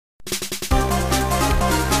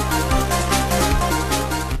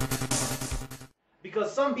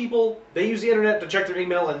Because some people, they use the internet to check their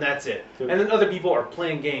email and that's it. And then other people are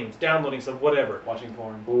playing games, downloading stuff, whatever. Watching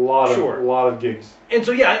porn. A lot of gigs. And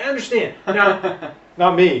so, yeah, I understand. Now,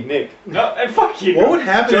 Not me, Nick. No, and fuck you. What would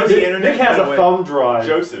happen if the Nick internet has went a away? thumb drive.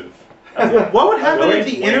 Joseph. What would happen Really? if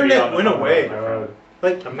the Way internet beyond went the away?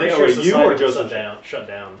 Like, I'm pretty No, sure you society or would Joseph? shut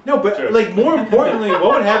down. no, but Sure. like more importantly,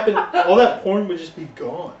 what would happen? All that porn would just be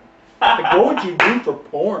gone. Like, what would you do for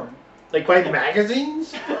porn? Like, buy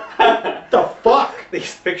magazines? The fuck?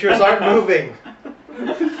 These pictures aren't moving.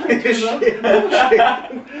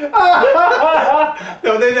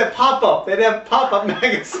 No, they'd have pop-up. They'd have pop-up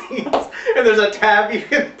magazines. And there's a tab you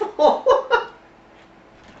can pull.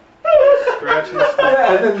 Scratch and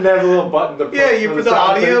Yeah, and then they have a little button to push Yeah, you for put the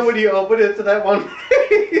sound audio effects. when you open it to that one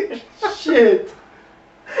page. Shit.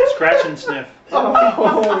 scratch and sniff. Oh,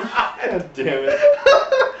 God damn it.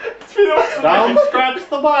 Down Scratch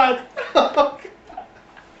the butt.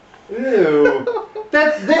 Ew.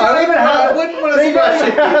 That's, they I don't even have wouldn't want to they don't scratch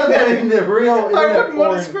even have that in the real I internet wouldn't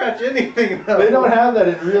want porn. to scratch anything, though. They don't have that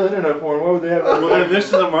in real internet porn. Why would they have that? Well, this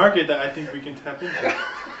is a market that I think we can tap into.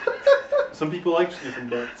 Some people like sniffing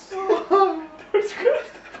butts.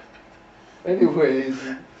 Anyways.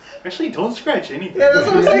 Actually, don't scratch anything. Yeah, that's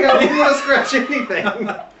what I'm saying. I wouldn't want to scratch anything.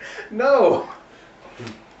 No.